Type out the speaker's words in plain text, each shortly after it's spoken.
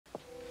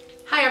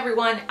Hi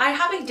everyone, I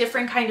have a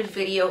different kind of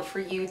video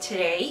for you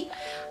today.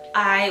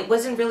 I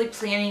wasn't really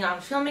planning on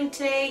filming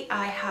today.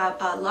 I have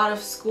a lot of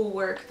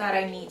schoolwork that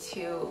I need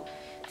to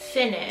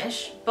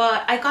finish,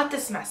 but I got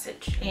this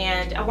message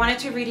and I wanted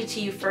to read it to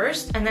you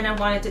first, and then I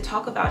wanted to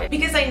talk about it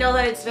because I know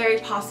that it's very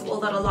possible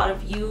that a lot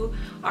of you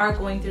are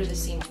going through the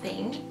same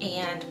thing.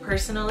 And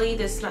personally,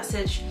 this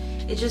message,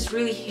 it just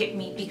really hit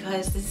me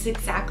because this is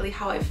exactly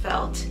how I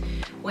felt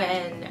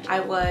when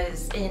I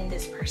was in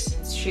this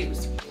person's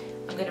shoes.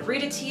 I'm gonna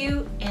read it to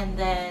you and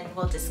then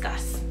we'll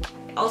discuss.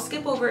 I'll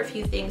skip over a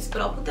few things,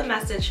 but I'll put the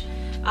message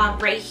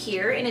right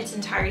here in its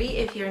entirety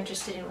if you're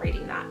interested in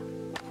reading that.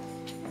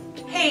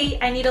 Hey,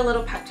 I need a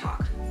little pep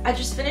talk. I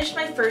just finished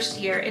my first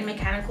year in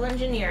mechanical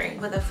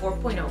engineering with a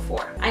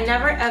 4.04. I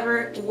never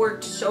ever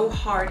worked so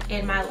hard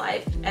in my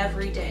life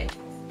every day.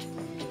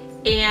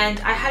 And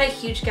I had a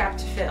huge gap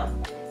to fill.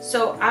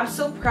 So I'm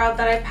so proud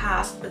that I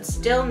passed, but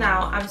still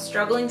now I'm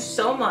struggling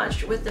so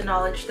much with the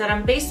knowledge that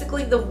I'm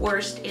basically the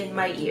worst in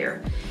my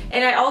year.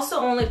 And I also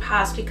only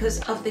passed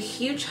because of the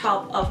huge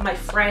help of my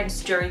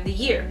friends during the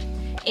year,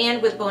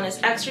 and with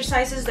bonus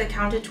exercises that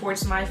counted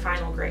towards my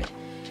final grade.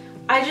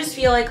 I just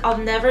feel like I'll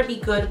never be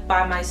good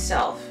by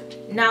myself.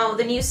 Now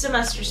the new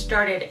semester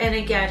started, and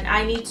again,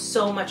 I need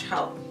so much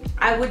help.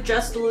 I would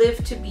just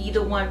live to be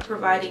the one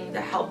providing the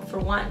help for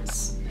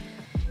once.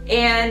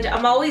 And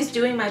I'm always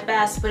doing my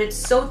best, but it's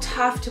so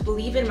tough to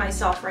believe in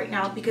myself right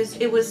now because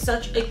it was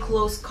such a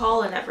close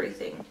call and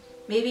everything.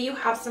 Maybe you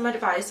have some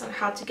advice on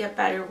how to get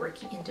better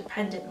working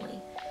independently.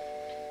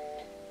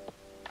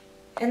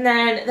 And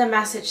then the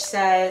message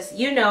says,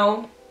 you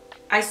know,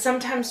 I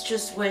sometimes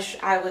just wish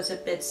I was a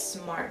bit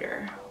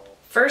smarter.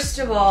 First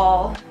of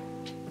all,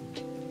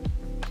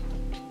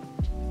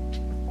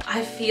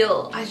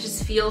 I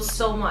just feel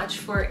so much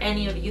for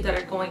any of you that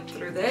are going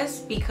through this,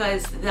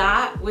 because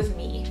that was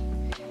me.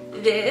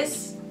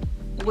 This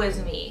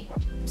was me.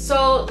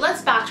 So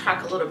let's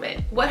backtrack a little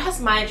bit. What has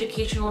my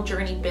educational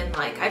journey been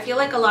like? I feel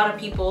like a lot of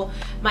people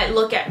might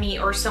look at me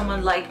or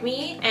someone like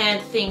me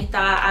and think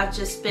that I've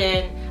just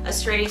been a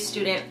straight A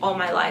student all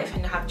my life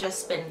and have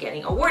just been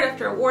getting award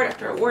after award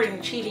after award and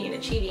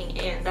achieving,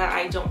 and that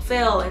I don't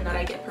fail and that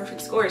I get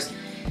perfect scores.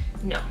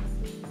 No,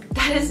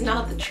 that is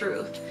not the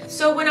truth.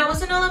 So when I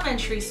was in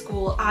elementary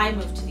school, I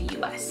moved to the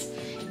US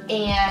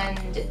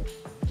and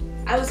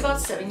I was about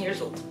 7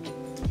 years old.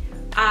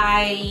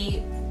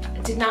 I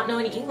did not know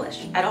any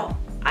English at all.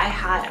 I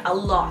had a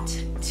lot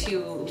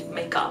to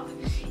make up,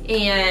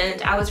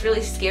 and I was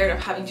really scared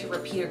of having to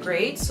repeat a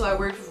grade, so I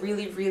worked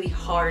really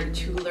hard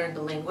to learn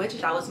the language.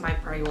 That was my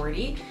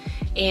priority.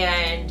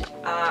 And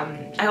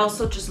I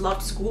also just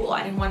loved school.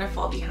 I didn't want to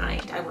fall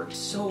behind. I worked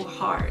so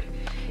hard.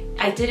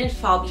 I didn't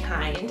fall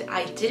behind.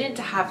 I didn't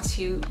have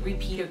to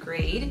repeat a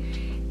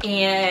grade,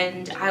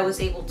 and I was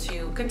able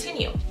to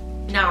continue.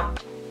 Now,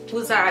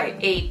 was I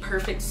a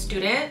perfect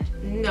student?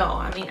 No,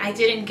 I mean, I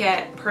didn't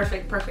get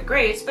perfect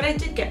grades, but I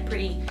did get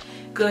pretty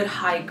good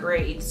high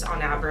grades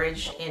on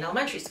average in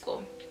elementary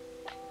school.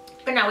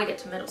 But now we get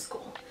to middle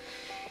school.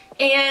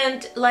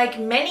 And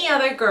like many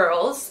other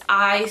girls,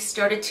 I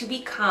started to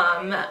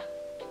become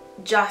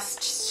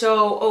just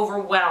so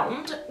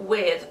overwhelmed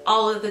with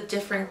all of the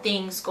different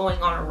things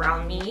going on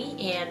around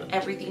me and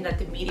everything that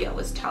the media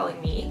was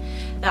telling me,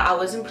 that I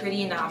wasn't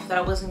pretty enough, that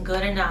I wasn't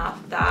good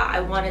enough, that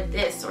I wanted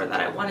this or that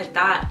I wanted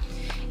that.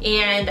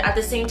 And at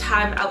the same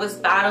time, I was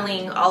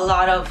battling a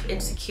lot of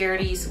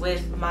insecurities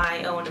with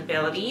my own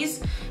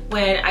abilities.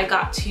 When I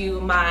got to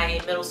my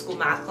middle school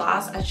math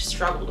class, I just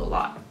struggled a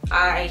lot.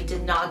 I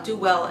did not do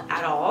well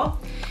at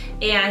all.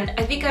 And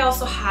I think I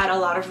also had a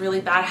lot of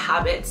really bad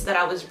habits that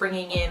I was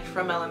bringing in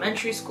from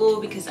elementary school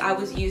because I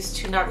was used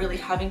to not really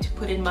having to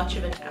put in much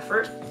of an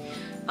effort,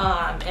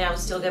 and I would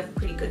still get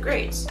pretty good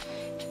grades.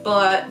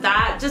 But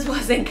that just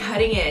wasn't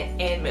cutting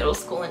it in middle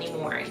school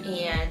anymore.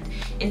 And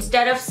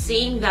instead of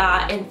seeing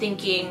that and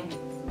thinking,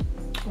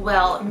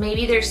 well,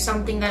 maybe there's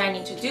something that I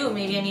need to do,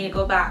 maybe I need to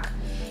go back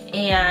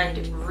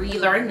and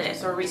relearn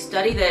this or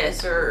restudy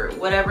this or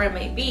whatever it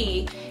may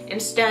be,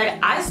 instead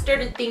I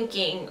started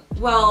thinking,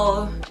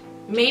 well,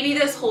 maybe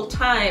this whole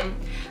time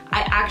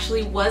I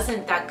actually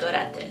wasn't that good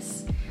at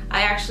this.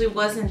 I actually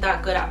wasn't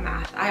that good at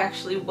math. I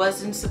actually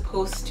wasn't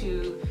supposed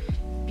to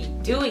be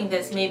doing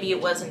this. Maybe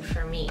it wasn't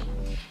for me.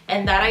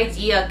 And that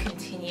idea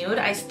continued.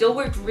 I still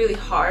worked really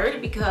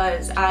hard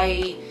because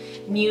I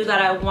knew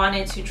that I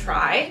wanted to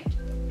try,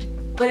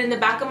 but in the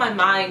back of my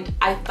mind,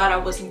 I thought I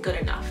wasn't good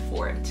enough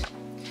for it.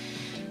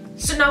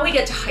 So now we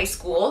get to high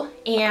school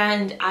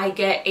and I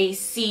get a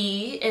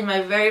C in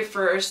my very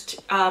first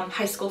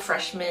high school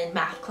freshman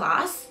math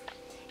class.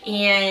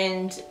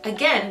 And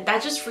again,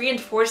 that just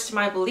reinforced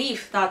my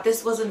belief that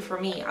this wasn't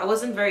for me. I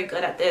wasn't very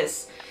good at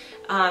this.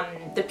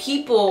 The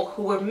people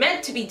who were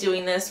meant to be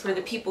doing this were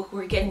the people who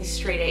were getting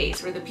straight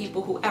A's, were the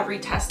people who every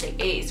test they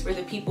A's, were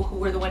the people who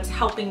were the ones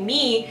helping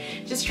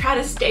me just try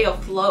to stay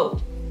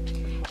afloat.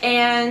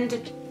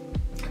 And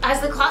as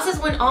the classes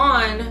went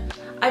on,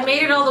 I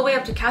made it all the way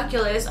up to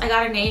calculus. I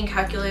got an A in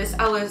calculus.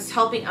 I was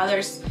helping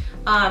others.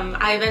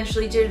 I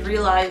eventually did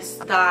realize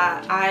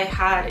that I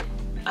had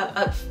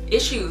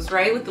issues,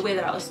 right, with the way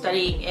that I was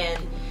studying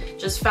and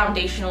just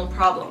foundational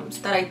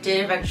problems that I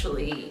did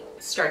eventually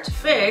start to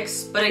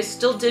fix, but I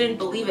still didn't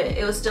believe it.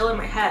 It was still in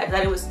my head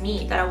that it was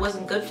me, that I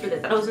wasn't good for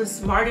this, that I wasn't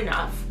smart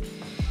enough.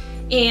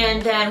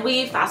 And then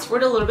we fast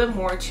forward a little bit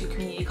more to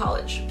community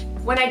college.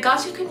 When I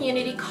got to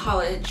community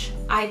college,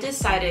 I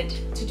decided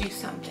to do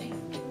something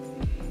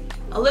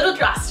a little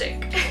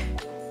drastic.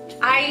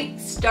 I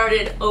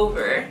started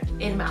over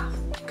in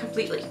math,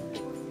 completely.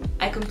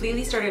 I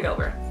completely started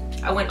over.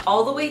 I went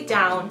all the way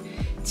down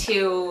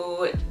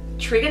to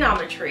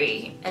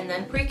trigonometry, and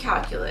then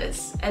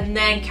pre-calculus, and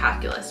then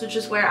calculus, which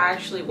is where I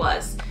actually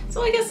was.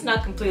 So I guess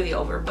not completely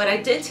over, but I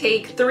did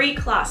take 3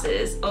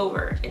 classes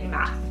over in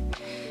math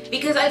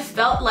because I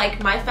felt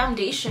like my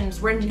foundations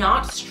were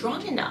not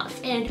strong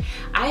enough. And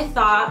I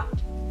thought,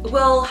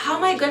 well, how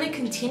am I going to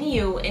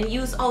continue and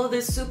use all of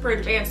this super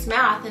advanced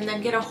math and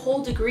then get a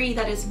whole degree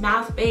that is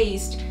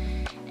math-based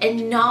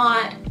and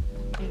not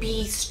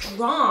be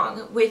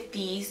strong with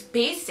these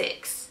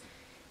basics?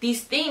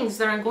 These things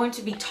that are going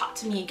to be taught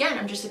to me again,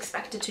 I'm just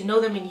expected to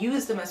know them and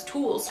use them as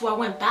tools. So I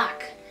went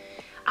back.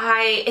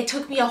 It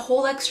took me a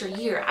whole extra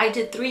year. I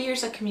did 3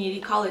 years at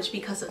community college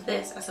because of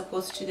this, as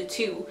opposed to the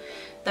 2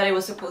 that it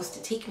was supposed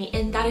to take me,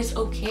 and that is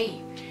okay.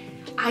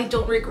 I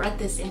don't regret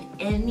this in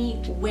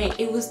any way.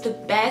 It was the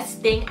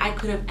best thing I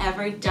could have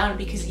ever done,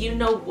 because you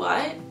know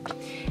what?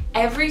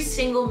 Every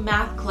single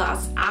math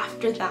class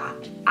after that,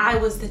 I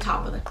was the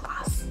top of the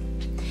class.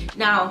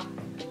 Now,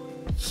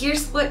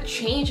 here's what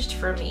changed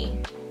for me.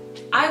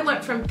 I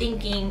went from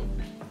thinking,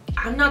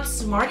 I'm not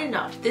smart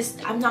enough,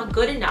 I'm not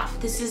good enough,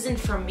 this isn't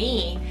for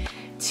me,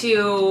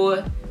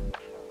 to,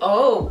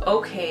 oh,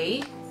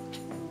 okay,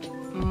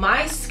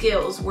 my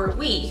skills were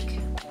weak.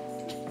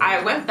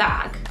 I went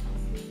back,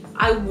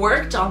 I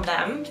worked on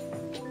them,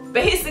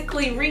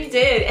 basically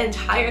redid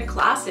entire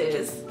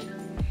classes,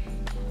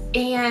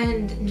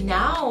 and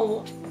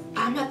now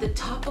I'm at the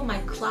top of my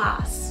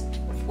class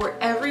for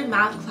every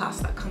math class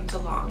that comes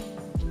along.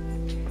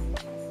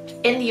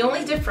 And the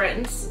only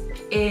difference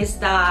is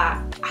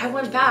that I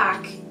went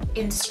back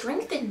and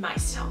strengthened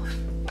myself.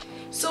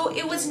 So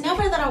it was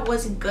never that I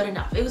wasn't good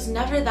enough. It was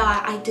never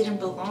that I didn't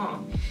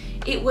belong.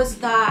 It was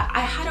that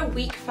I had a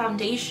weak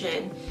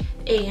foundation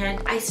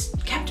and I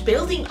kept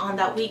building on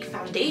that weak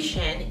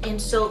foundation. And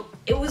so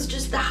it was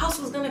just, the house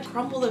was gonna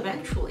crumble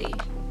eventually.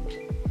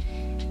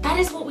 That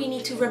is what we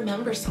need to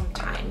remember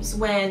sometimes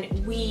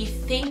when we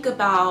think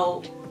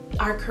about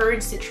our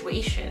current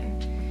situation.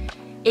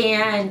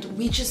 And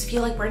we just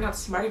feel like we're not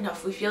smart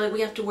enough. We feel like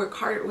we have to work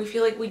harder. We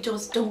feel like we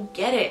just don't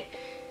get it.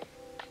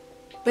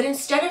 But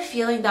instead of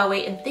feeling that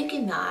way and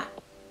thinking that,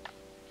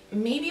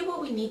 maybe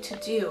what we need to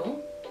do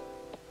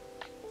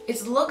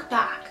is look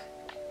back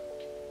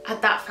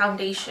at that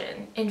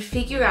foundation and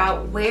figure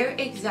out where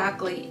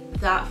exactly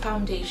that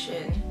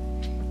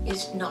foundation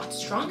is not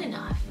strong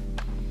enough,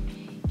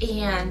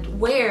 and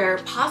where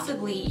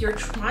possibly you're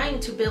trying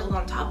to build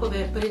on top of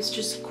it, but it's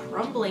just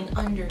crumbling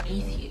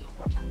underneath you.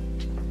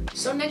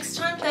 So next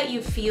time that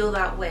you feel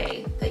that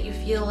way, that you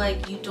feel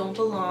like you don't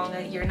belong,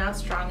 that you're not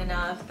strong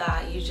enough,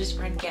 that you just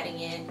aren't getting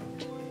it,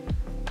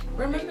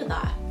 remember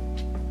that.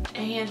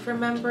 And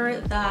remember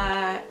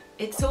that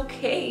it's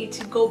okay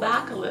to go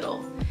back a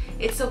little.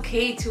 It's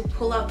okay to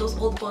pull out those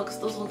old books,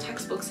 those old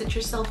textbooks, sit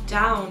yourself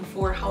down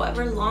for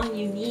however long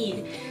you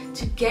need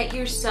to get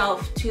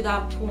yourself to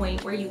that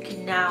point where you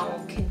can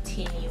now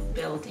continue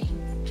building.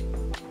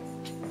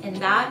 And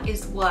that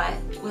is what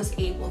was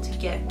able to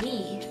get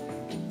me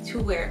to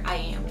where I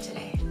am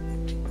today.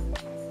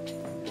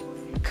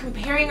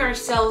 Comparing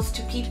ourselves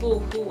to people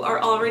who are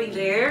already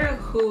there,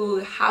 who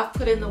have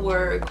put in the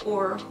work,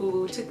 or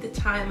who took the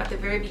time at the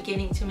very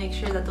beginning to make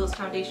sure that those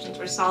foundations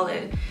were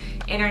solid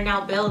and are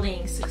now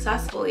building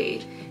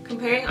successfully,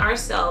 comparing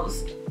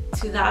ourselves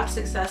to that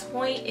success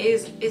point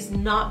is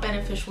not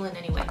beneficial in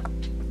any way.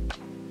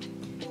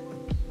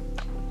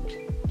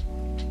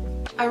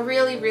 I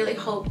really, really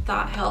hope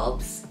that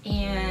helps.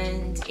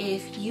 And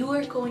if you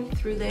are going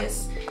through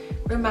this,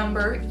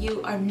 remember,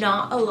 you are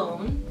not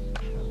alone.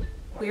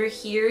 We're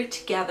here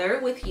together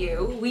with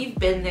you. We've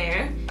been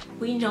there.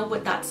 We know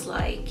what that's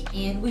like.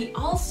 And we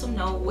also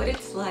know what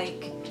it's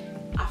like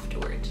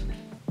afterward.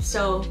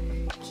 So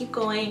keep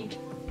going,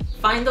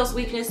 find those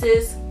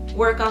weaknesses,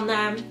 work on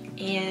them,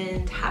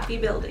 and happy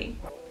building.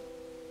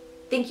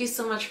 Thank you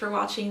so much for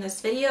watching this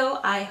video.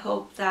 I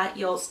hope that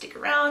you'll stick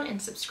around and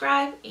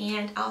subscribe,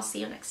 and I'll see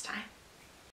you next time.